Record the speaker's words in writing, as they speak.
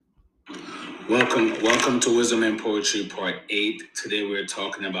Welcome to Wisdom and Poetry Part 8. Today we're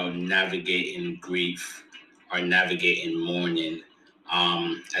talking about navigating grief or navigating mourning.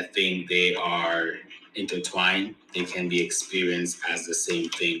 I think they are intertwined. They can be experienced as the same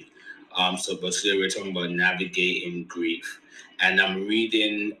thing. But today we're talking about navigating grief. And I'm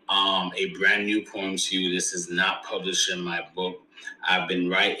reading a brand new poem to you. This is not published in my book. I've been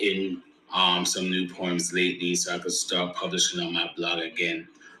writing some new poems lately so I could start publishing on my blog again.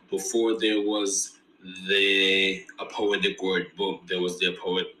 Before there was the a poetic word book, there was the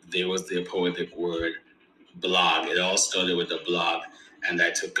poetic word blog. It all started with the blog, and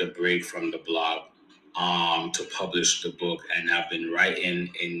I took a break from the blog to publish the book, and I've been writing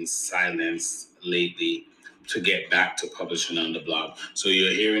in silence lately to get back to publishing on the blog. So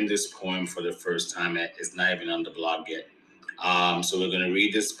you're hearing this poem for the first time. It's not even on the blog yet. So we're going to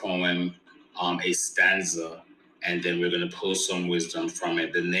read this poem, a stanza, and then we're going to pull some wisdom from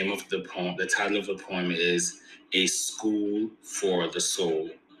it. The name of the poem, the title of the poem is A School for the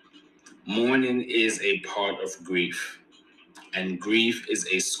Soul. Mourning is a part of grief, and grief is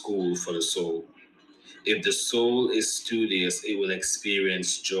a school for the soul. If the soul is studious, it will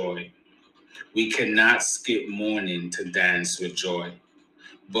experience joy. We cannot skip mourning to dance with joy,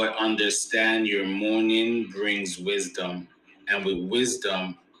 but understand your mourning brings wisdom, and with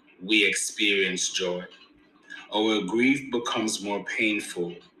wisdom, we experience joy. Our grief becomes more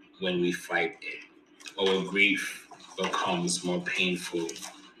painful when we fight it. Our grief becomes more painful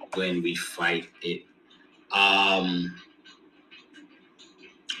when we fight it. Um,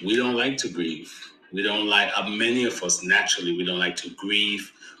 we don't like to grieve. We don't like, many of us naturally, we don't like to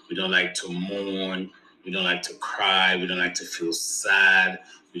grieve. We don't like to mourn. We don't like to cry. We don't like to feel sad.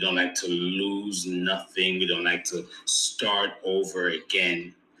 We don't like to lose nothing. We don't like to start over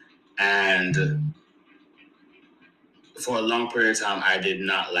again. And for a long period of time, I did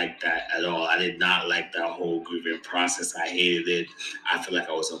not like that at all. I did not like that whole grieving process. I hated it. I feel like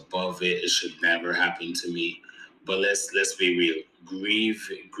I was above it. It should never happen to me. But let's be real.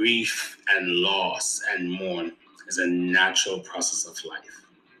 Grief and loss and mourn is a natural process of life.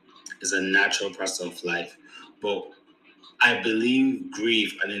 It's a natural process of life. But I believe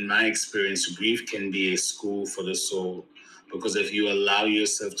grief, and in my experience, grief can be a school for the soul. Because if you allow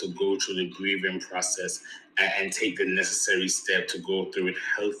yourself to go through the grieving process and take the necessary step to go through it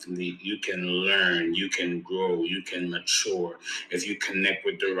healthily, you can learn, you can grow, you can mature. If you connect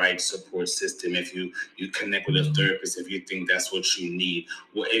with the right support system, if you connect with a therapist, if you think that's what you need.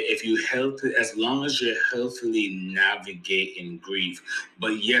 Well, if you as long as you're healthily navigating grief,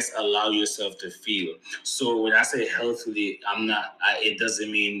 but yes, allow yourself to feel. So when I say healthily, it doesn't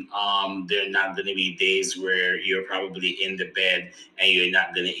mean there are not going to be days where you're probably in the bed and you're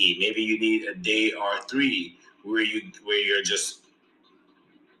not going to eat. Maybe you need a day or three where you're just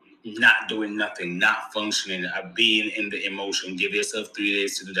not doing nothing, not functioning, being in the emotion. Give yourself 3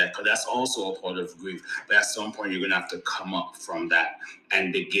 days to do that, because that's also a part of grief. But at some point, you're gonna have to come up from that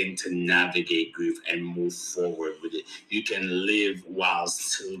and begin to navigate grief and move forward with it. You can live while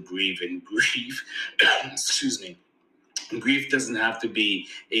still grieving grief. Excuse me. Grief doesn't have to be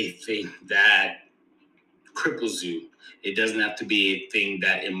a thing that cripples you. It doesn't have to be a thing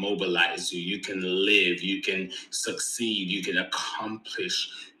that immobilizes you. You can live, you can succeed, you can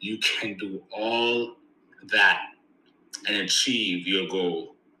accomplish, you can do all that and achieve your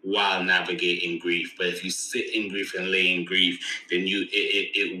goal while navigating grief. But if you sit in grief and lay in grief, then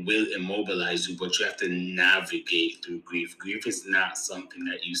it will immobilize you, but you have to navigate through grief. Grief is not something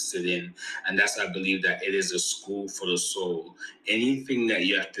that you sit in. And that's why I believe that it is a school for the soul. Anything that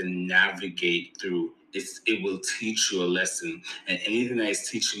you have to navigate through, it will teach you a lesson. And anything that is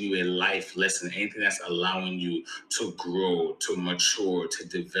teaching you a life lesson, anything that's allowing you to grow, to mature, to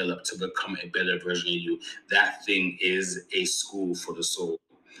develop, to become a better version of you, that thing is a school for the soul.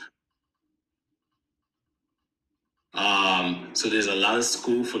 So there's a lot of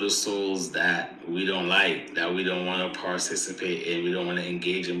school for the souls that we don't like, that we don't want to participate in, we don't want to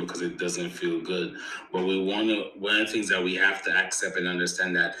engage in because it doesn't feel good. But one of the things that we have to accept and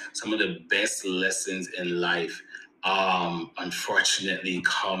understand that some of the best lessons in life, unfortunately,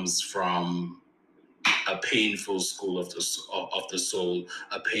 comes from a painful school of the soul,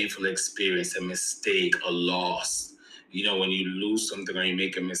 a painful experience, a mistake, a loss. You know, when you lose something or you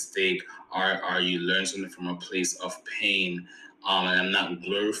make a mistake, or you learn something from a place of pain. And I'm not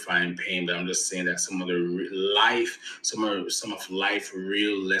glorifying pain, but I'm just saying that some of life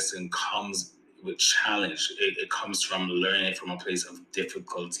real lesson comes with challenge. It comes from learning from a place of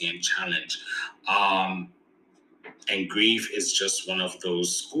difficulty and challenge. And grief is just one of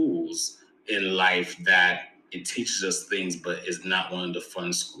those schools in life that it teaches us things, but it's not one of the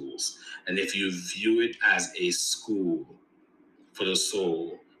fun schools. And if you view it as a school for the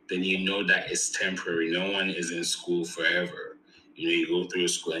soul, then you know that it's temporary. No one is in school forever. You go through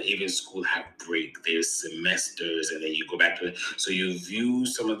school, and even school have break. There's semesters, and then you go back to it. So you view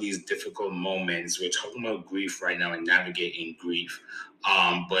some of these difficult moments. We're talking about grief right now and navigating grief.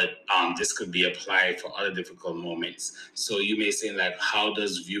 But this could be applied for other difficult moments. So you may say, like, how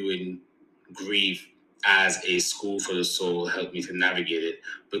does viewing grief as a school for the soul help me to navigate it?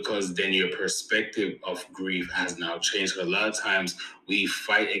 Because then your perspective of grief has now changed. A lot of times we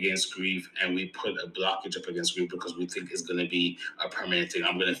fight against grief and we put a blockage up against grief because we think it's going to be a permanent thing.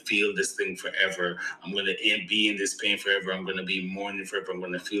 I'm going to feel this thing forever. I'm going to be in this pain forever. I'm going to be mourning forever. I'm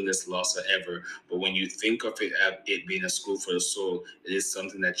going to feel this loss forever. But when you think of it as it being a school for the soul, it is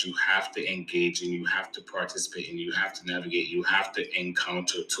something that you have to engage in, you have to participate in, you have to navigate, you have to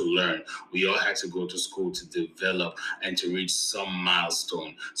encounter to learn. We all had to go to school to develop and to reach some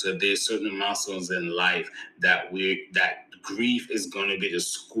milestone. So there's certain milestones in life that grief is going to be the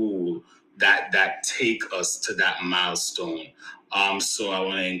school that take us to that milestone. So I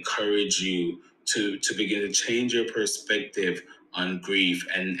want to encourage you to begin to change your perspective on grief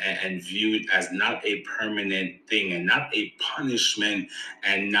and view it as not a permanent thing and not a punishment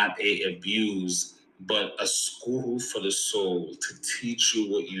and not a abuse, but a school for the soul to teach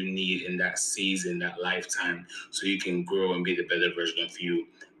you what you need in that season, that lifetime, so you can grow and be the better version of you.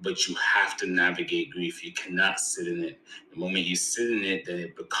 But you have to navigate grief. You cannot sit in it. The moment you sit in it, then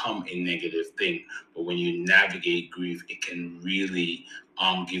it become a negative thing. But when you navigate grief, it can really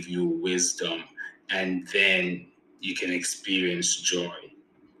give you wisdom, and then you can experience joy.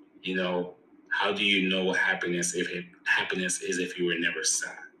 How do you know what happiness is if you were never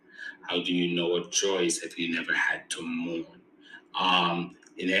sad? How do you know what joy is if you never had to mourn?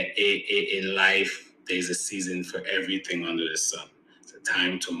 In life, there's a season for everything under the sun. It's a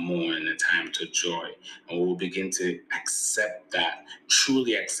time to mourn and a time to joy. And we'll begin to accept that,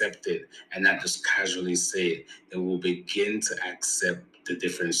 truly accept it, and not just casually say it. And we'll begin to accept the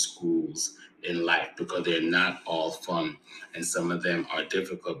different schools in life, because they're not all fun. And some of them are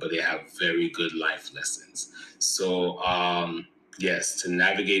difficult, but they have very good life lessons. So, yes, to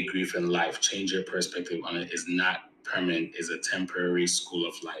navigate grief in life, change your perspective on it is not permanent, is a temporary school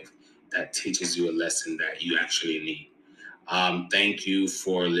of life that teaches you a lesson that you actually need. Thank you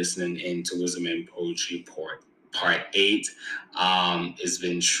for listening in to Wisdom and Poetry Part 8. It's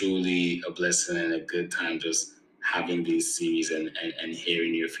been truly a blessing and a good time just having these series and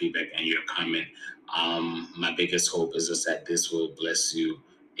hearing your feedback and your comment. My biggest hope is just that this will bless you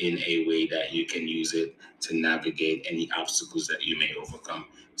in a way that you can use it to navigate any obstacles that you may overcome.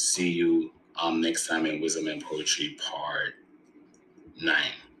 See you next time in Wisdom and Poetry Part 9.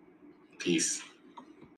 Peace.